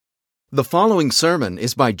The following sermon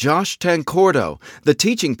is by Josh Tancordo, the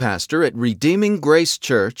teaching pastor at Redeeming Grace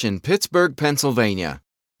Church in Pittsburgh, Pennsylvania.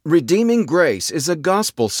 Redeeming Grace is a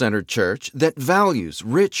gospel-centered church that values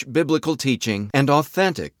rich biblical teaching and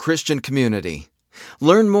authentic Christian community.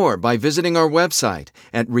 Learn more by visiting our website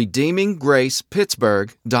at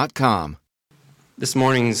redeeminggracepittsburgh.com. This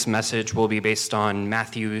morning's message will be based on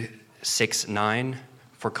Matthew 6:9.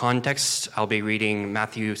 For context, I'll be reading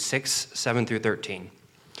Matthew 6:7 through 13.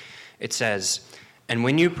 It says, "And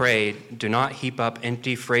when you pray, do not heap up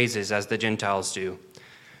empty phrases as the Gentiles do,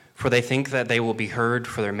 for they think that they will be heard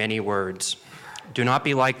for their many words. Do not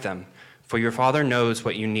be like them, for your Father knows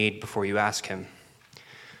what you need before you ask him.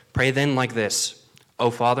 Pray then like this, O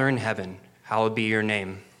Father in heaven, hallowed be your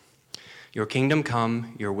name. Your kingdom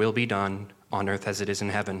come, your will be done, on earth as it is in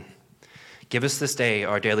heaven. Give us this day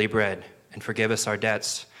our daily bread, and forgive us our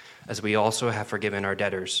debts, as we also have forgiven our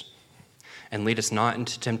debtors. And lead us not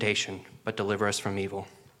into temptation, but deliver us from evil."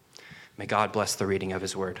 May God bless the reading of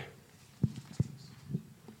his word.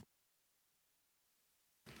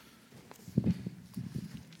 Amen.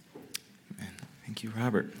 Thank you,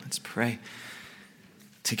 Robert. Let's pray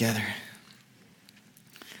together.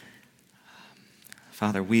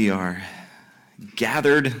 Father, we are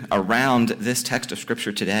gathered around this text of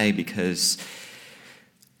Scripture today because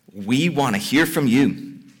we want to hear from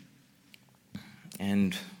you.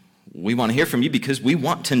 And we want to hear from you because we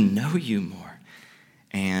want to know you more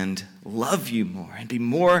and love you more and be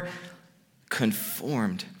more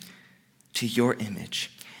conformed to your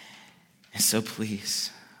image. And so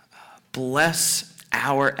please, bless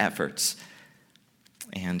our efforts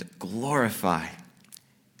and glorify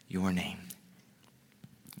your name.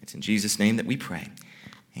 It's in Jesus' name that we pray.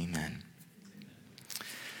 Amen.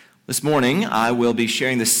 This morning, I will be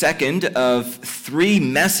sharing the second of 3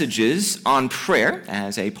 messages on prayer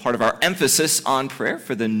as a part of our emphasis on prayer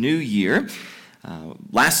for the new year.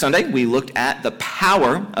 Last Sunday, we looked at the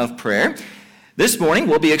power of prayer. This morning,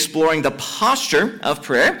 we'll be exploring the posture of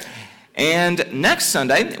prayer. And next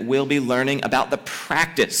Sunday, we'll be learning about the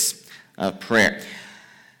practice of prayer.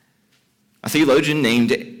 A theologian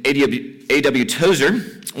named A.W.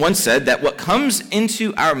 Tozer once said that what comes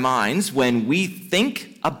into our minds when we think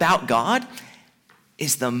about God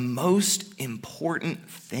is the most important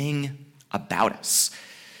thing about us.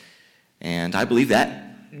 And I believe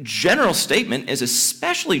that general statement is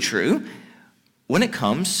especially true when it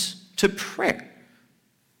comes to prayer.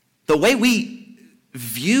 The way we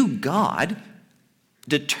view God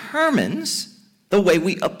determines the way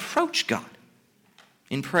we approach God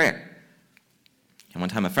in prayer. And one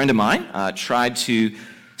time a friend of mine tried to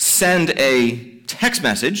send a text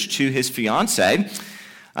message to his fiancée.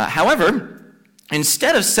 However,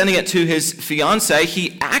 instead of sending it to his fiancée,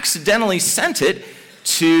 he accidentally sent it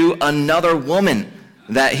to another woman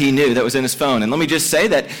that he knew that was in his phone. And let me just say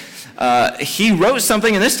that he wrote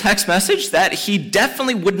something in this text message that he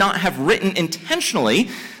definitely would not have written intentionally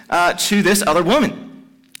to this other woman.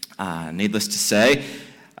 Needless to say,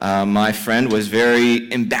 my friend was very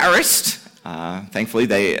embarrassed. Thankfully,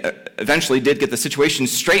 they eventually did get the situation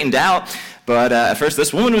straightened out, but at first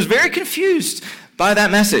this woman was very confused by that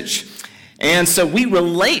message. And so we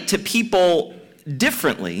relate to people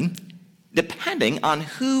differently depending on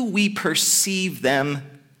who we perceive them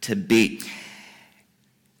to be.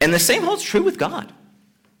 And the same holds true with God.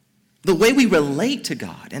 The way we relate to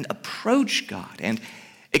God and approach God and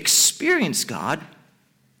experience God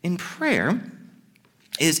in prayer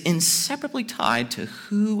is inseparably tied to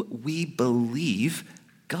who we believe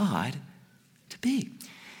God to be.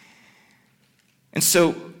 And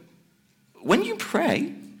so, when you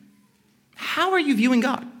pray, how are you viewing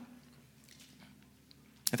God?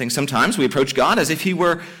 I think sometimes we approach God as if he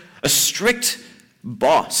were a strict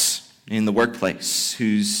boss in the workplace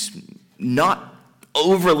who's not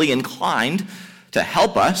overly inclined to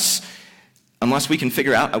help us unless we can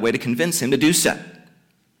figure out a way to convince him to do so.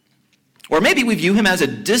 Or maybe we view him as a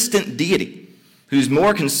distant deity who's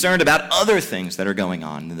more concerned about other things that are going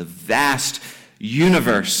on in the vast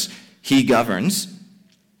universe he governs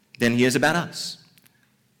than he is about us.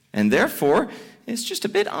 And therefore, it's just a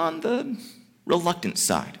bit on the reluctant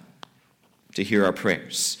side to hear our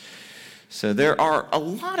prayers. So there are a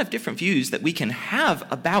lot of different views that we can have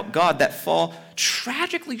about God that fall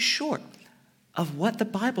tragically short of what the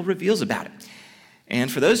Bible reveals about it.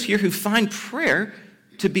 And for those here who find prayer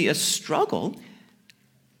to be a struggle,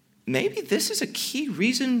 maybe this is a key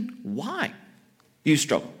reason why you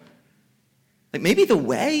struggle. Like maybe the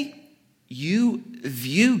way you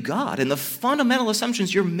view God and the fundamental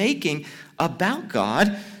assumptions you're making about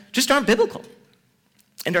God just aren't biblical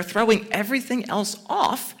and are throwing everything else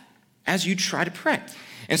off as you try to pray.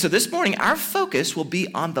 And so this morning, our focus will be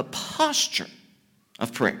on the posture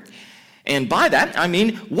of prayer. And by that, I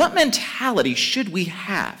mean, what mentality should we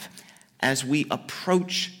have as we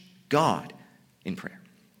approach God in prayer?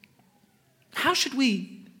 How should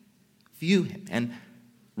we view him and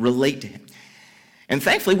relate to him? And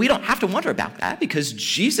thankfully, we don't have to wonder about that because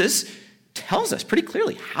Jesus tells us pretty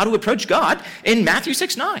clearly how to approach God in Matthew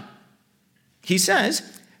 6:9. He says,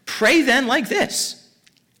 "Pray then like this,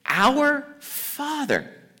 Our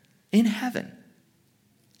Father in heaven,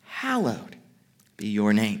 hallowed be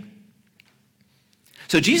your name."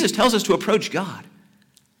 So Jesus tells us to approach God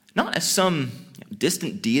not as some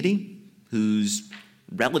distant deity who's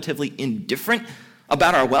relatively indifferent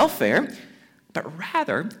about our welfare, but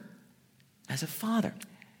rather as a father.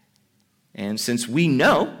 And since we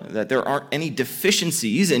know that there aren't any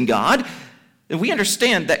deficiencies in God, then we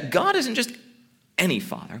understand that God isn't just any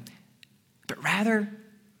father, but rather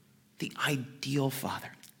the ideal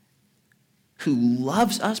father who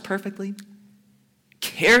loves us perfectly,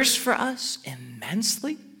 cares for us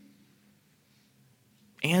immensely,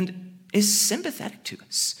 and is sympathetic to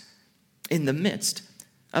us in the midst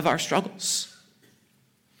of our struggles.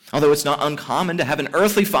 Although it's not uncommon to have an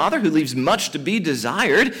earthly father who leaves much to be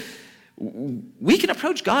desired, we can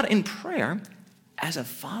approach God in prayer as a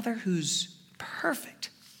father who's perfect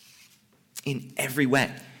in every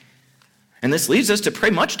way. And this leads us to pray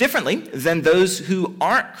much differently than those who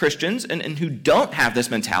aren't Christians and who don't have this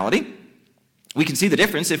mentality. We can see the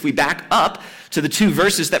difference if we back up to the two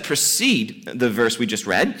verses that precede the verse we just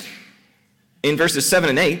read. In verses 7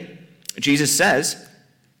 and 8, Jesus says,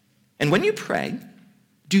 "And when you pray,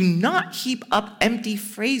 do not heap up empty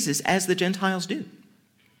phrases as the Gentiles do,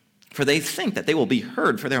 for they think that they will be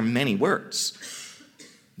heard for their many words.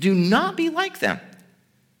 Do not be like them,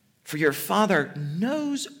 for your Father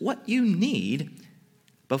knows what you need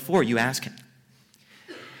before you ask him."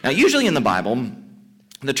 Now, usually in the Bible,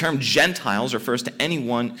 the term Gentiles refers to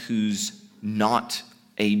anyone who's not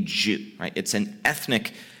a Jew, right? It's an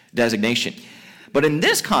ethnic designation. But in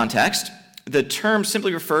this context, the term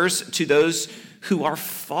simply refers to those who are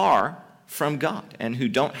far from God and who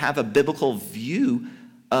don't have a biblical view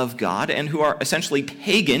of God and who are essentially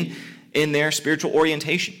pagan in their spiritual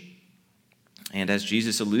orientation. And as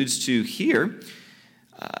Jesus alludes to here,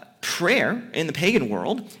 prayer in the pagan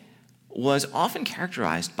world was often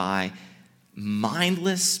characterized by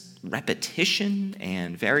mindless repetition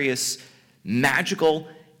and various magical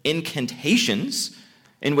incantations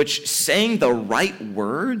in which saying the right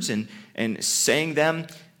words and saying them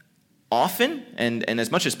often and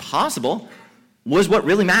as much as possible was what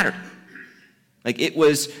really mattered. Like it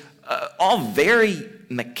was all very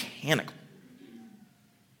mechanical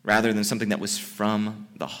rather than something that was from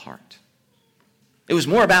the heart. It was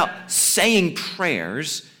more about saying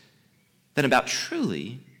prayers than about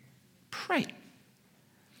truly praying.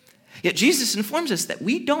 Yet Jesus informs us that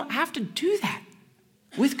we don't have to do that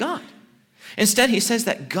with God. Instead, he says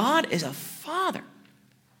that God is a father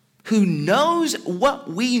who knows what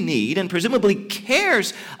we need and presumably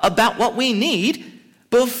cares about what we need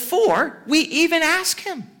before we even ask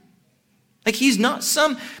him. Like he's not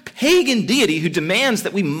some pagan deity who demands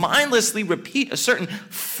that we mindlessly repeat a certain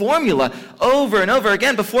formula over and over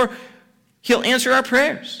again before he'll answer our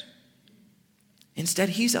prayers. Instead,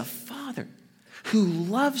 he's a father who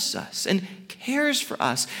loves us and cares for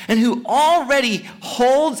us and who already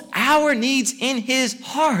holds our needs in his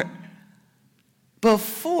heart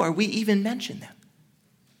before we even mention them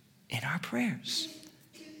in our prayers.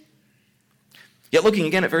 Yet looking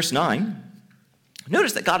again at verse 9,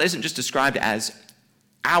 notice that God isn't just described as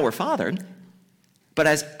our Father, but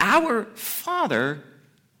as our Father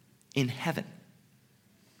in heaven.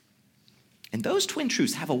 And those twin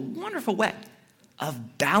truths have a wonderful way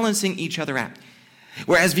of balancing each other out.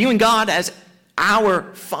 Whereas viewing God as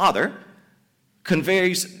our Father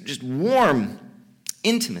conveys just warm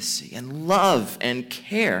intimacy and love and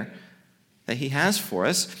care that he has for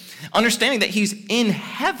us, understanding that he's in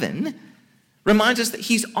heaven reminds us that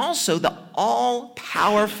he's also the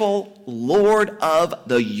all-powerful Lord of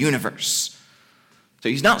the universe. So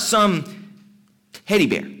he's not some teddy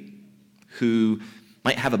bear who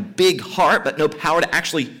might have a big heart but no power to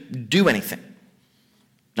actually do anything.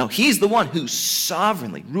 No, he's the one who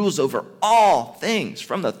sovereignly rules over all things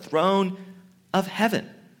from the throne of heaven.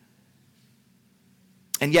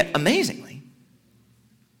 And yet, amazingly,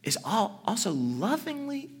 is also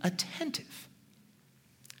lovingly attentive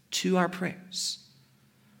to our prayers.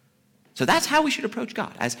 So that's how we should approach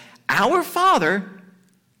God, as our Father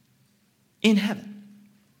in heaven.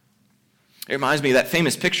 It reminds me of that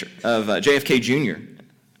famous picture of JFK Jr.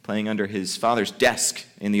 playing under his father's desk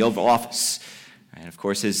in the Oval Office. And of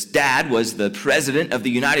course, his dad was the President of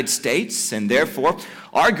the United States, and therefore,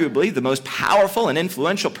 arguably, the most powerful and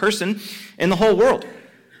influential person in the whole world.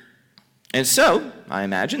 And so, I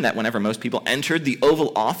imagine that whenever most people entered the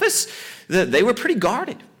Oval Office, they were pretty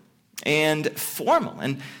guarded and formal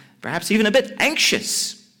and perhaps even a bit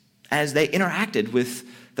anxious as they interacted with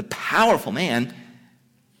the powerful man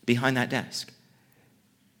behind that desk.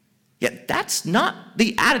 Yet that's not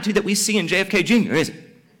the attitude that we see in JFK Jr., is it?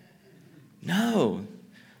 No,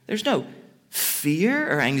 there's no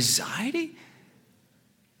fear or anxiety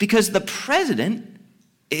because the president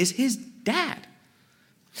is his dad.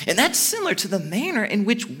 And that's similar to the manner in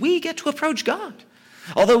which we get to approach God.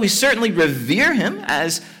 Although we certainly revere him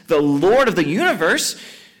as the Lord of the universe,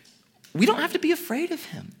 we don't have to be afraid of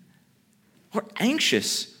him or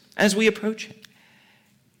anxious as we approach him.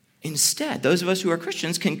 Instead, those of us who are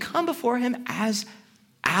Christians can come before him as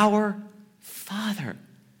our Father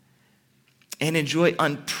and enjoy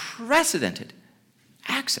unprecedented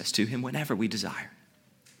access to him whenever we desire.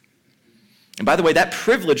 And by the way, that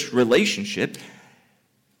privileged relationship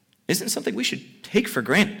isn't something we should take for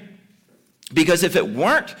granted. Because if it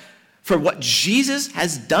weren't for what Jesus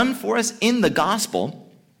has done for us in the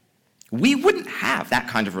gospel, we wouldn't have that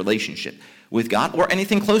kind of relationship with God or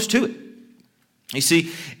anything close to it. You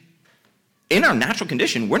see, in our natural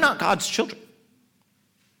condition, we're not God's children,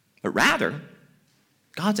 but rather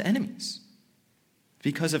God's enemies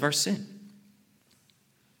because of our sin.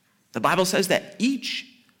 The Bible says that each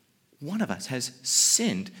one of us has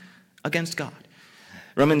sinned against God.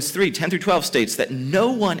 Romans 3:10-12 states that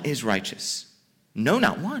no one is righteous. No,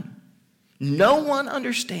 not one. No one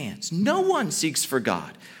understands. No one seeks for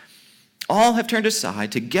God. All have turned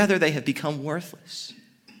aside. Together they have become worthless.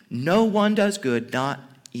 No one does good, not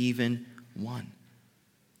even one.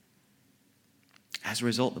 As a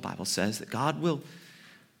result, the Bible says that God will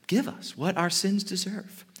give us what our sins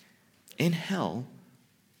deserve in hell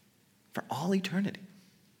for all eternity.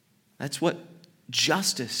 That's what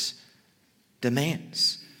justice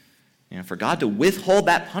demands. For God to withhold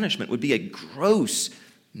that punishment would be a gross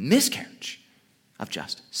miscarriage of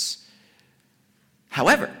justice.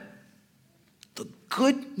 However, the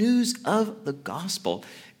good news of the gospel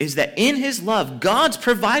is that in his love, God's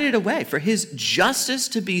provided a way for his justice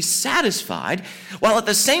to be satisfied, while at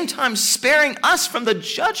the same time sparing us from the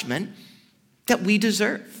judgment that we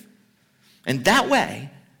deserve. And that way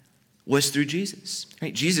was through Jesus.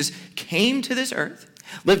 Right? Jesus came to this earth,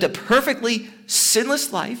 lived a perfectly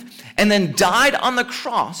sinless life, and then died on the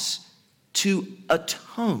cross to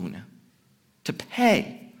atone, to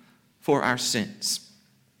pay for our sins.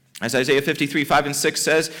 As Isaiah 53:5-6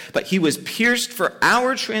 says, but he was pierced for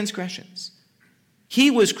our transgressions.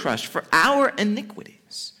 He was crushed for our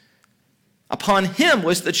iniquities. Upon him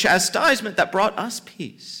was the chastisement that brought us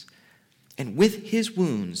peace. And with his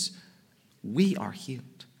wounds, we are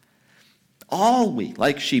healed. All we,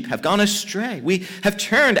 like sheep, have gone astray. We have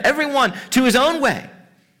turned everyone to his own way.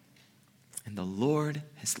 And the Lord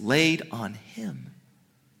has laid on him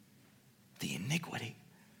the iniquity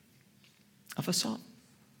of us all.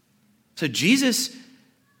 So Jesus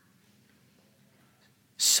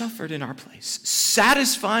suffered in our place,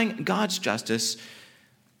 satisfying God's justice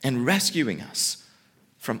and rescuing us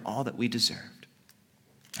from all that we deserved.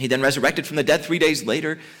 He then resurrected from the dead 3 days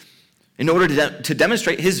later in order to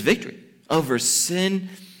demonstrate his victory over sin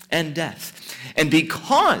and death. And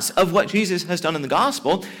because of what Jesus has done in the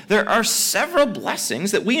gospel, there are several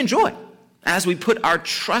blessings that we enjoy as we put our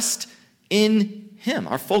trust in him,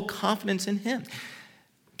 our full confidence in him.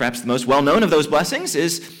 Perhaps the most well-known of those blessings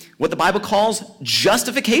is what the Bible calls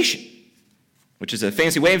justification, which is a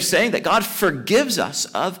fancy way of saying that God forgives us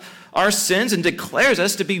of our sins and declares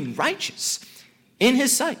us to be righteous in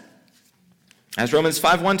his sight. As Romans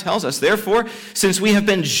 5:1 tells us, therefore, since we have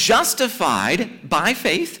been justified by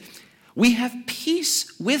faith, we have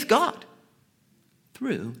peace with God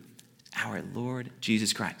through our Lord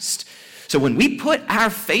Jesus Christ. So when we put our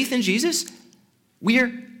faith in Jesus,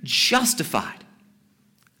 we're justified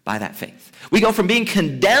by that faith. We go from being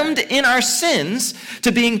condemned in our sins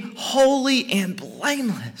to being holy and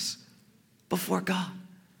blameless before God.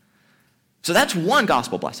 So that's one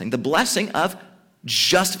gospel blessing, the blessing of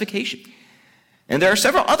justification. And there are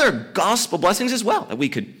several other gospel blessings as well that we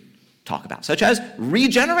could talk about, such as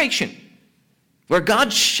regeneration, where God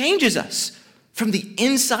changes us from the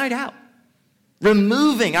inside out,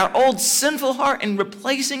 removing our old sinful heart and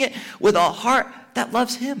replacing it with a heart that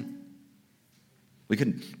loves him.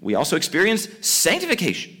 We also experience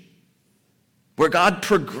sanctification, where God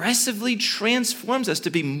progressively transforms us to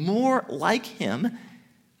be more like him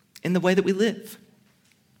in the way that we live.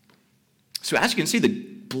 So as you can see, the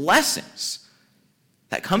blessings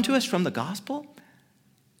that come to us from the gospel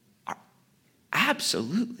are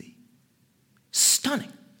absolutely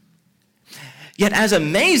stunning. Yet as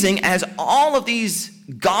amazing as all of these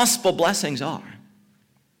gospel blessings are,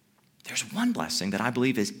 there's one blessing that I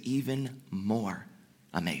believe is even more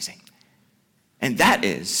amazing. And that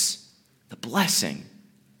is the blessing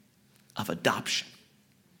of adoption.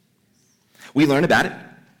 We learn about it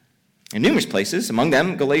in numerous places, among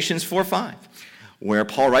them Galatians 4:5, where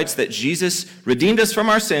Paul writes that Jesus redeemed us from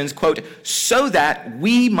our sins, quote, so that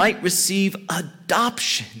we might receive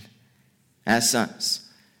adoption as sons.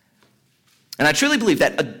 And I truly believe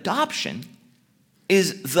that adoption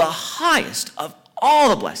is the highest of all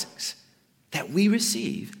the blessings that we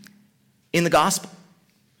receive in the gospel.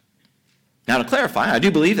 Now, to clarify, I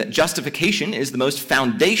do believe that justification is the most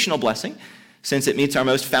foundational blessing, since it meets our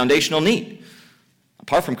most foundational need.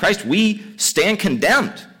 Apart from Christ, we stand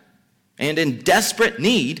condemned and in desperate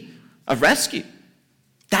need of rescue.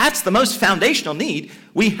 That's the most foundational need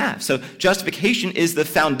we have. So justification is the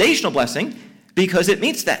foundational blessing because it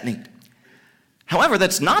meets that need. However,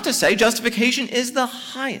 that's not to say justification is the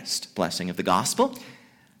highest blessing of the gospel.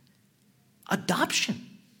 Adoption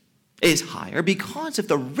is higher because of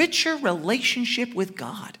the richer relationship with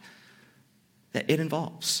God that it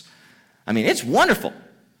involves. I mean, it's wonderful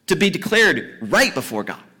to be declared right before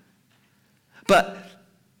God, but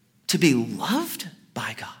to be loved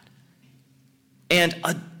by God and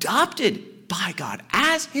adopted by God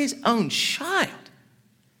as his own child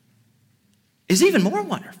is even more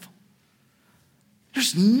wonderful.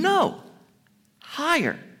 There's no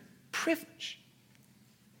higher privilege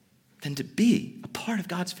than to be a part of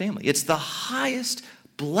God's family. It's the highest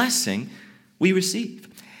blessing we receive.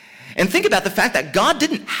 And think about the fact that God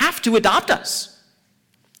didn't have to adopt us.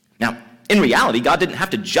 Now, in reality, God didn't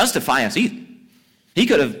have to justify us either. He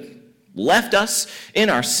could have left us in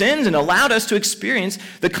our sins and allowed us to experience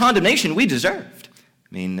the condemnation we deserved.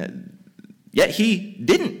 I mean, yet he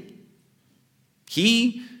didn't.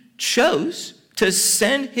 He chose to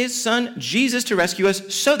send his son Jesus to rescue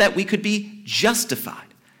us so that we could be justified.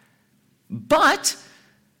 But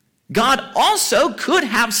God also could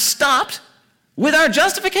have stopped with our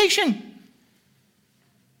justification.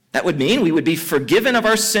 That would mean we would be forgiven of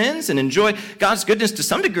our sins and enjoy God's goodness to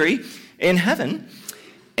some degree in heaven.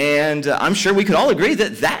 And I'm sure we could all agree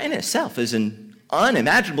that that in itself is an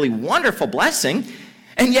unimaginably wonderful blessing.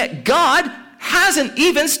 And yet God hasn't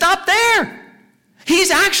even stopped there.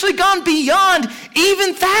 He's actually gone beyond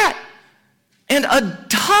even that and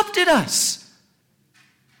adopted us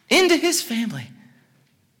into his family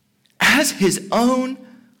as his own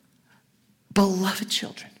beloved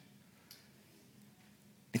children.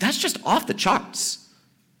 That's just off the charts.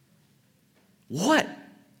 What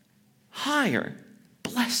higher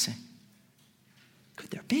blessing could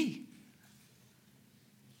there be?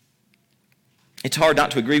 It's hard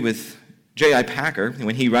not to agree with J.I. Packer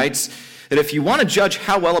when he writes that if you want to judge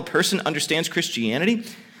how well a person understands Christianity,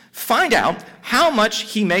 find out how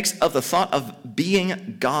much he makes of the thought of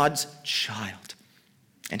being God's child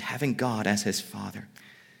and having God as his father.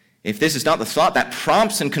 If this is not the thought that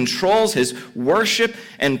prompts and controls his worship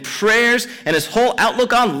and prayers and his whole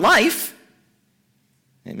outlook on life,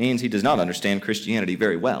 it means he does not understand Christianity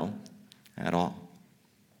very well at all.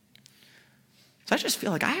 So I just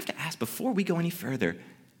feel like I have to ask before we go any further,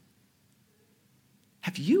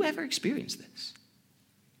 have you ever experienced this?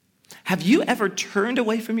 Have you ever turned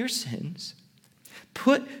away from your sins,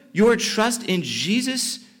 put your trust in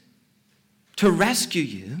Jesus to rescue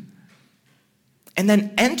you, and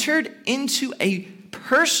then entered into a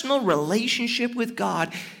personal relationship with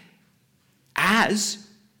God as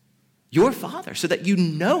your father so that you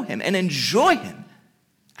know him and enjoy him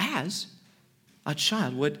as a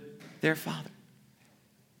child would their father?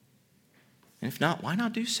 And if not, why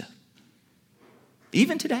not do so?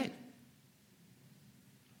 Even today.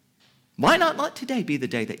 Why not let today be the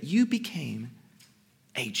day that you became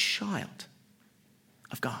a child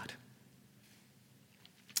of God?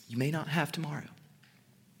 You may not have tomorrow.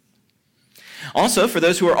 Also, for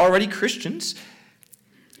those who are already Christians,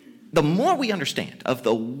 the more we understand of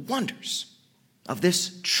the wonders of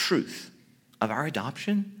this truth of our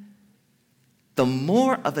adoption, the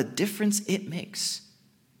more of a difference it makes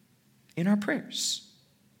in our prayers.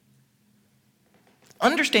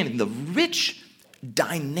 Understanding the rich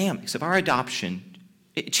dynamics of our adoption,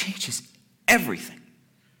 it changes everything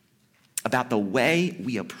about the way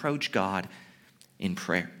we approach God in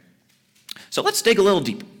prayer. So let's dig a little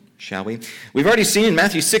deeper, shall we? We've already seen in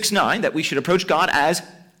Matthew 6:9 that we should approach God as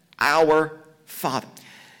our Father.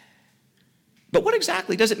 But what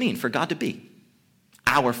exactly does it mean for God to be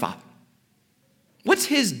our Father? What's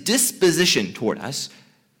his disposition toward us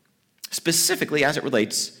specifically as it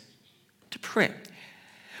relates to prayer.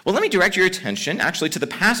 Well, let me direct your attention actually to the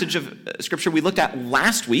passage of Scripture we looked at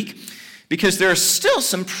last week, because there are still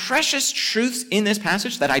some precious truths in this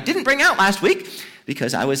passage that I didn't bring out last week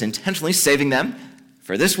because I was intentionally saving them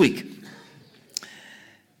for this week.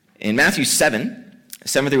 In Matthew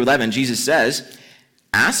 7:7-11, Jesus says,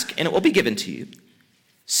 "Ask, and it will be given to you.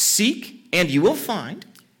 Seek, and you will find.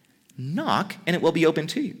 Knock, and it will be opened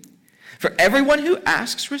to you. For everyone who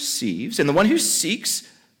asks receives, and the one who seeks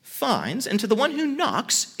finds, and to the one who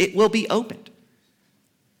knocks it will be opened.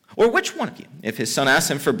 Or which one of you, if his son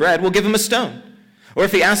asks him for bread, will give him a stone? Or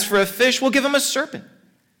if he asks for a fish, will give him a serpent?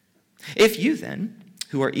 If you then,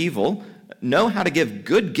 who are evil, know how to give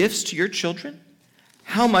good gifts to your children,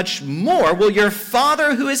 how much more will your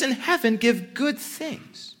Father who is in heaven give good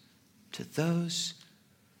things to those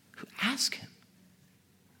who ask him?"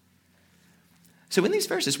 So in these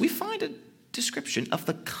verses, we find a description of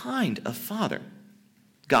the kind of Father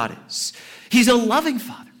God is. He's a loving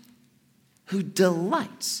Father who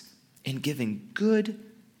delights in giving good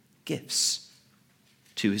gifts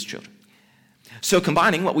to his children. So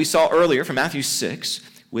combining what we saw earlier from Matthew 6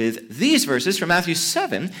 with these verses from Matthew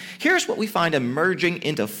 7, here's what we find emerging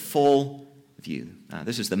into full view.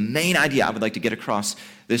 This is the main idea I would like to get across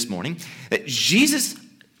this morning, that Jesus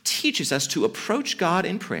teaches us to approach God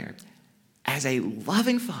in prayer as a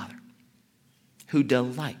loving Father who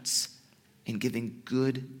delights in giving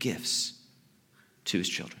good gifts to his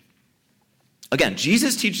children. Again,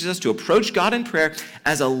 Jesus teaches us to approach God in prayer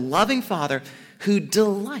as a loving Father who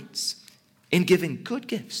delights in giving good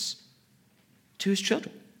gifts to his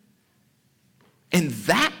children. And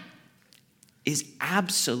that is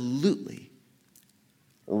absolutely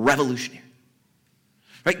revolutionary.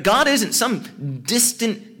 Right? God isn't some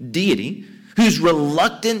distant deity who's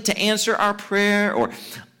reluctant to answer our prayer or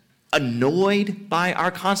annoyed by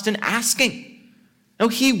our constant asking. No,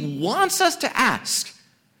 he wants us to ask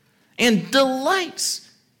and delights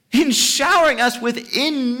in showering us with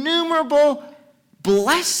innumerable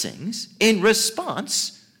blessings in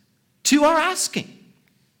response to our asking.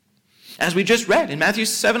 As we just read in Matthew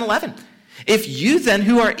 7:11, "If you then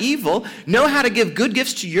who are evil know how to give good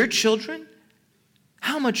gifts to your children,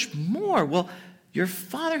 how much more will your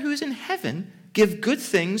Father who is in heaven give good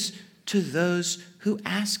things to those who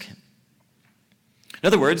ask him?" In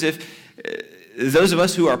other words, if those of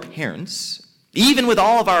us who are parents, even with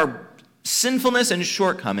all of our sinfulness and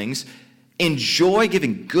shortcomings, enjoy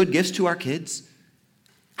giving good gifts to our kids,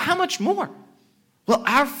 how much more will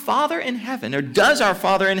our Father in heaven, or does our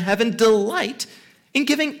Father in heaven, delight in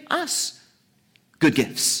giving us good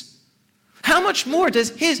gifts? How much more does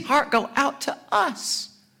his heart go out to us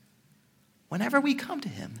whenever we come to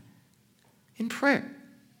him in prayer?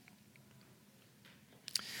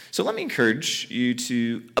 So let me encourage you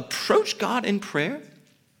to approach God in prayer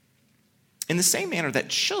in the same manner that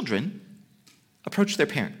children approach their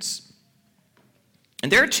parents.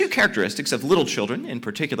 And there are two characteristics of little children in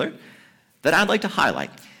particular that I'd like to highlight.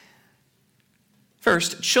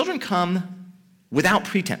 First, children come without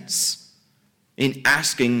pretense in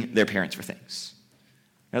asking their parents for things.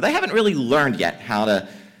 Now, they haven't really learned yet how to,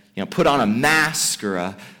 put on a mask or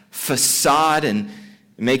a facade and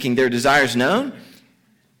making their desires known.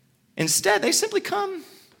 Instead, they simply come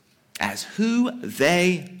as who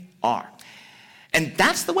they are. And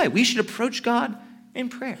that's the way we should approach God in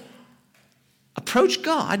prayer. Approach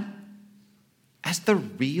God as the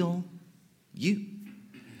real you.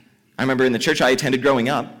 I remember in the church I attended growing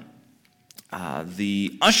up,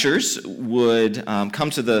 the ushers would come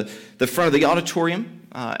to the front of the auditorium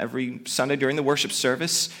every Sunday during the worship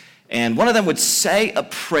service, and one of them would say a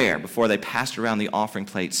prayer before they passed around the offering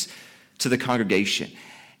plates to the congregation.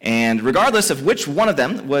 And regardless of which one of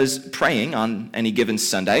them was praying on any given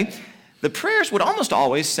Sunday, the prayers would almost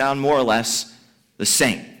always sound more or less the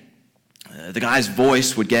same. The guy's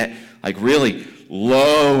voice would get really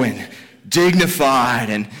low and dignified,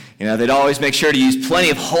 and they'd always make sure to use plenty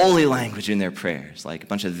of holy language in their prayers, like a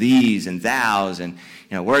bunch of these and thous and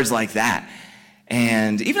words like that.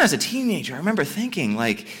 And even as a teenager, I remember thinking,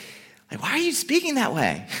 why are you speaking that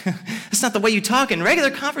way? That's not the way you talk in regular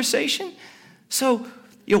conversation. So,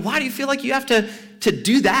 why do you feel like you have to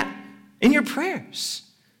do that in your prayers?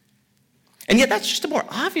 And yet that's just a more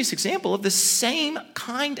obvious example of the same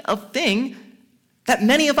kind of thing that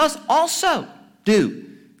many of us also do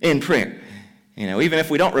in prayer. Even if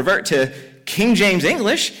we don't revert to King James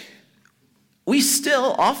English, we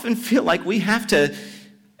still often feel like we have to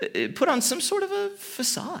put on some sort of a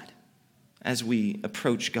facade as we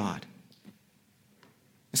approach God.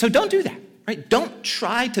 So don't do that, right? Don't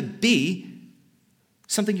try to be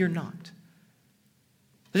something you're not.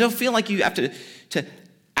 Don't feel like you have to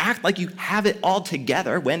act like you have it all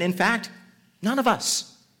together when, in fact, none of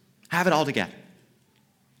us have it all together.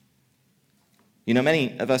 You know,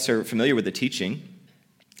 many of us are familiar with the teaching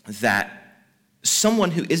that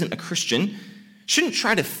someone who isn't a Christian shouldn't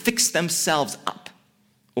try to fix themselves up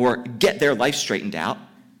or get their life straightened out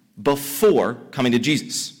before coming to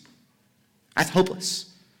Jesus. That's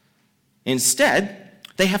hopeless. Instead,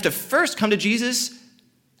 they have to first come to Jesus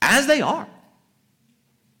as they are,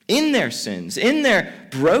 in their sins, in their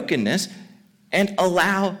brokenness, and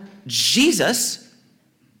allow Jesus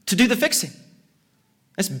to do the fixing.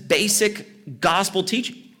 That's basic gospel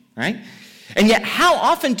teaching, right? And yet, how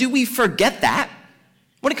often do we forget that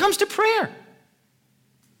when it comes to prayer?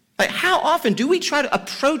 Like, how often do we try to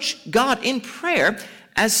approach God in prayer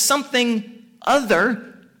as something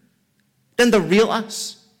other than the real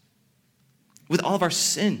us, with all of our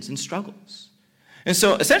sins and struggles? And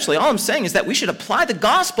so, essentially, all I'm saying is that we should apply the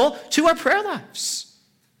gospel to our prayer lives.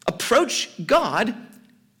 Approach God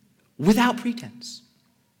without pretense,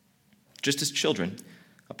 just as children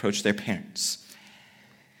approach their parents.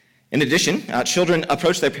 In addition, children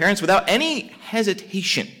approach their parents without any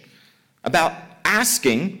hesitation about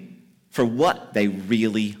asking for what they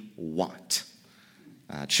really want.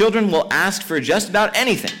 Children will ask for just about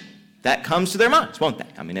anything that comes to their minds, won't they?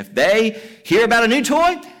 I mean, if they hear about a new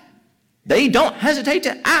toy, they don't hesitate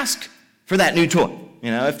to ask for that new toy.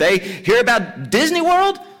 You know, if they hear about Disney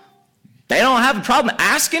World, they don't have a problem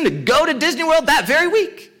asking to go to Disney World that very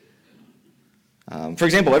week. For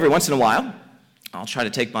example, every once in a while, I'll try to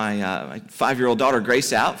take my 5-year-old daughter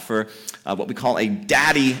Grace out for what we call a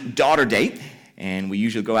daddy-daughter date. And we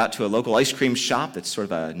usually go out to a local ice cream shop that's sort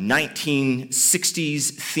of a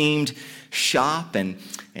 1960s themed shop.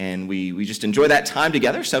 And we just enjoy that time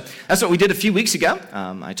together. So that's what we did a few weeks ago.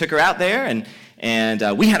 I took her out there,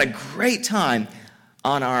 and we had a great time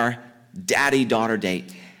on our daddy-daughter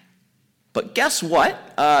date. But guess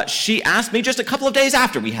what? She asked me just a couple of days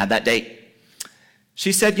after we had that date.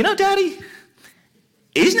 She said, "You know, Daddy,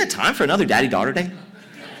 isn't it time for another daddy-daughter date?"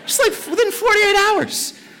 Just like within 48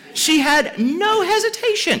 hours. She had no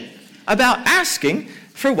hesitation about asking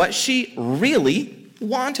for what she really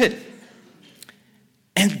wanted.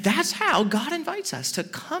 And that's how God invites us to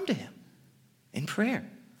come to him in prayer.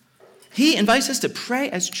 He invites us to pray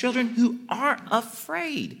as children who aren't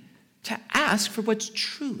afraid to ask for what's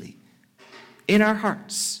truly in our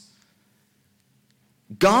hearts.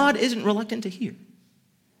 God isn't reluctant to hear,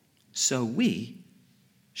 so we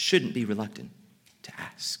shouldn't be reluctant to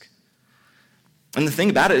ask. And the thing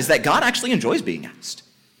about it is that God actually enjoys being asked.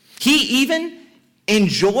 He even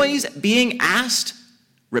enjoys being asked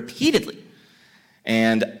repeatedly.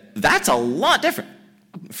 And that's a lot different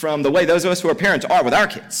from the way those of us who are parents are with our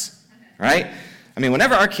kids, right? I mean,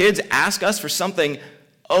 whenever our kids ask us for something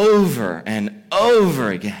over and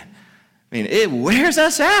over again, I mean, it wears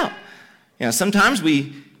us out. You know, sometimes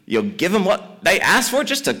you'll give them what they ask for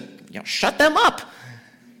just to shut them up.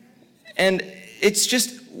 And it's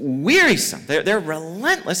just wearisome. They're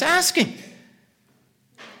relentless asking.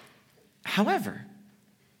 However,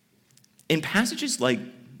 in passages like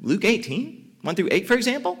Luke 18, 1 through 8, for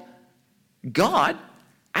example, God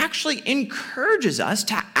actually encourages us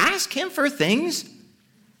to ask him for things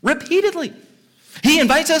repeatedly. He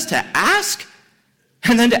invites us to ask,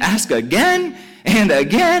 and then to ask again and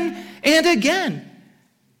again and again,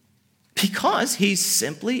 because he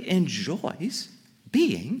simply enjoys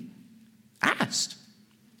being asked.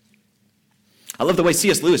 I love the way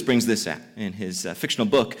C.S. Lewis brings this out in his fictional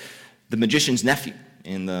book, The Magician's Nephew,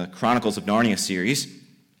 in the Chronicles of Narnia series.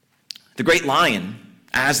 The great lion,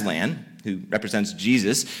 Aslan, who represents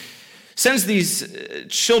Jesus, sends these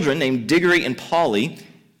children named Diggory and Polly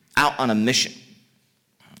out on a mission.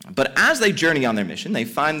 But as they journey on their mission, they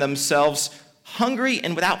find themselves hungry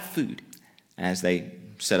and without food as they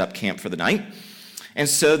set up camp for the night. And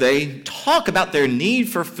so they talk about their need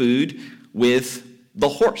for food with the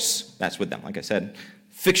horse. That's with them, like I said,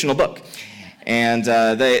 fictional book. And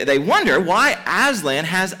they wonder why Aslan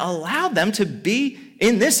has allowed them to be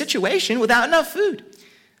in this situation without enough food.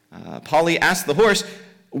 Polly asks the horse,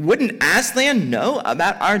 "Wouldn't Aslan know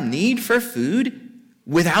about our need for food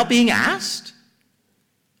without being asked?"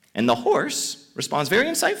 And the horse responds very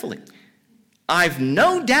insightfully, "I've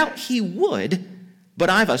no doubt he would, but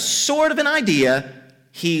I've a sort of an idea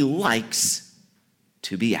he likes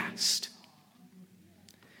to be asked."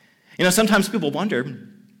 You know, sometimes people wonder,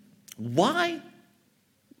 why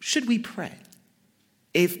should we pray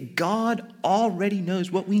if God already knows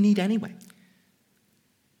what we need anyway?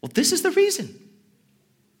 Well, this is the reason.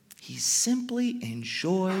 He simply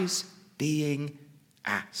enjoys being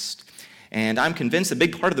asked. And I'm convinced a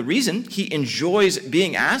big part of the reason he enjoys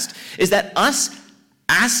being asked is that us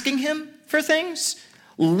asking him for things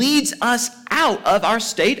leads us out of our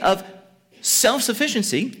state of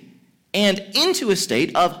self-sufficiency and into a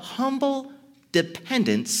state of humble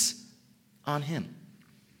dependence on him.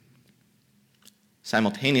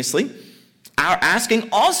 Simultaneously, our asking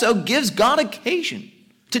also gives God occasion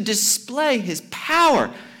to display his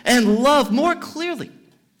power and love more clearly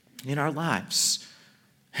in our lives,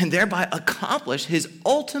 and thereby accomplish his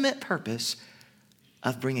ultimate purpose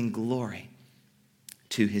of bringing glory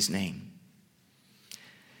to his name.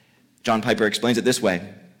 John Piper explains it this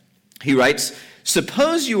way. He writes,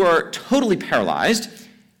 "Suppose you are totally paralyzed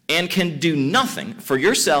and can do nothing for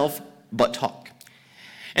yourself but talk.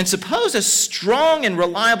 And suppose a strong and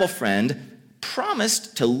reliable friend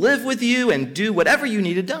promised to live with you and do whatever you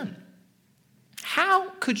needed done. How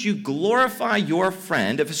could you glorify your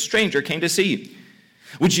friend if a stranger came to see you?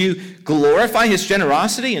 Would you glorify his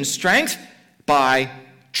generosity and strength by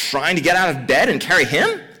trying to get out of bed and carry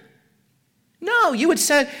him? No, you would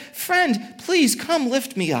say, 'Friend, please come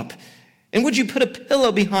lift me up. And would you put a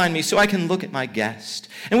pillow behind me so I can look at my guest?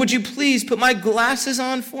 And would you please put my glasses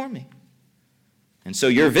on for me?' And so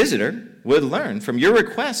your visitor would learn from your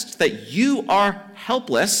request that you are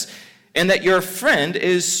helpless and that your friend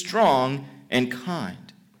is strong and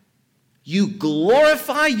kind. You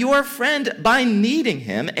glorify your friend by needing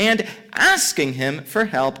him and asking him for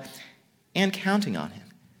help and counting on him."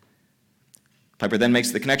 Piper then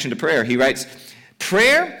makes the connection to prayer. He writes,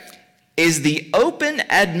 "Prayer is the open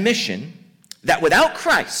admission that without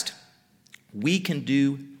Christ, we can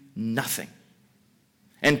do nothing.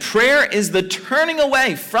 And prayer is the turning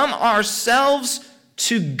away from ourselves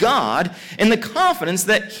to God in the confidence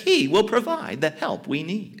that he will provide the help we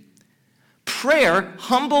need. Prayer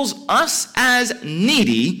humbles us as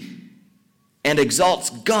needy and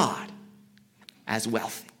exalts God as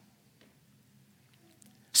wealthy."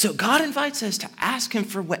 So God invites us to ask him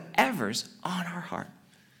for whatever's on our heart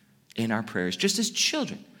in our prayers, just as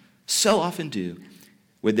children so often do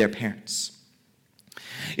with their parents.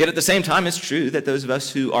 Yet at the same time, it's true that those of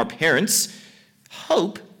us who are parents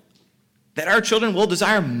hope that our children will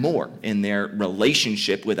desire more in their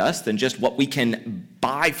relationship with us than just what we can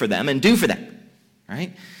buy for them and do for them,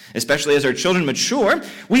 right? Especially as our children mature,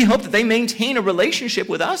 we hope that they maintain a relationship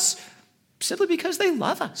with us simply because they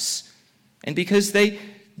love us and because they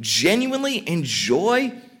genuinely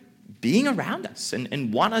enjoy being around us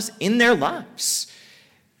and want us in their lives.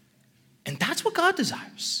 And that's what God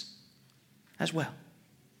desires as well.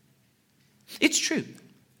 It's true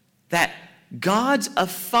that God's a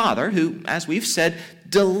father who, as we've said,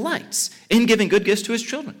 delights in giving good gifts to his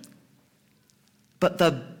children. But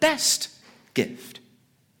the best gift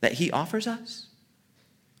that he offers us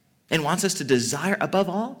and wants us to desire above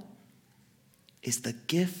all is the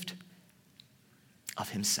gift of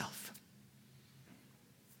himself.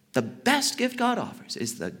 The best gift God offers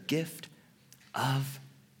is the gift of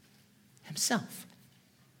himself.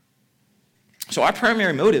 So our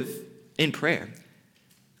primary motive in prayer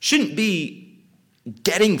shouldn't be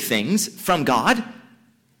getting things from God,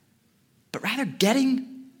 but rather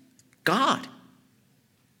getting God.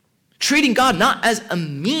 Treating God not as a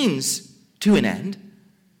means to an end,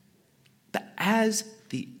 but as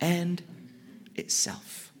the end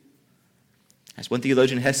itself. As one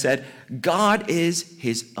theologian has said, God is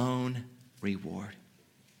his own reward.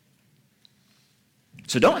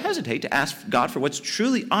 So don't hesitate to ask God for what's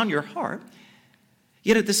truly on your heart,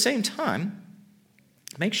 yet at the same time,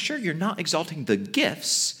 make sure you're not exalting the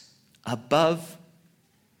gifts above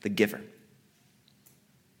the giver.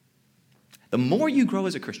 The more you grow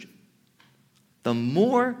as a Christian, the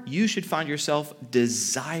more you should find yourself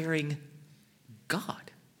desiring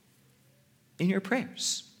God in your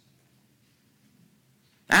prayers.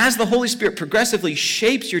 As the Holy Spirit progressively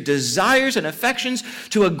shapes your desires and affections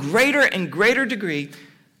to a greater and greater degree,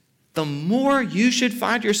 the more you should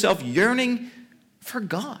find yourself yearning for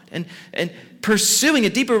God and pursuing a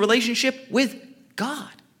deeper relationship with God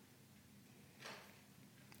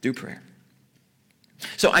through prayer.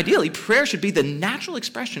 So ideally, prayer should be the natural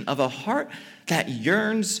expression of a heart that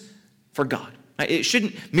yearns for God. It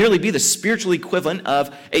shouldn't merely be the spiritual equivalent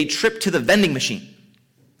of a trip to the vending machine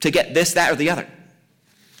to get this, that, or the other.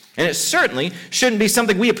 And it certainly shouldn't be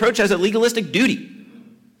something we approach as a legalistic duty,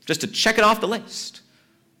 just to check it off the list.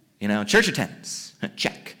 You know, church attendance,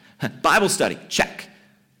 check. Bible study, check.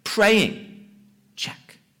 Praying,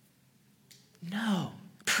 check. No.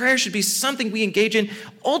 Prayer should be something we engage in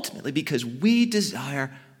ultimately because we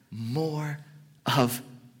desire more of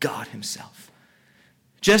God himself.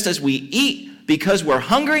 Just as we eat because we're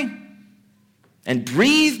hungry, and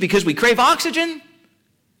breathe because we crave oxygen,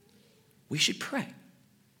 we should pray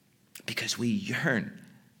because we yearn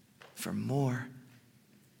for more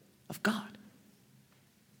of God.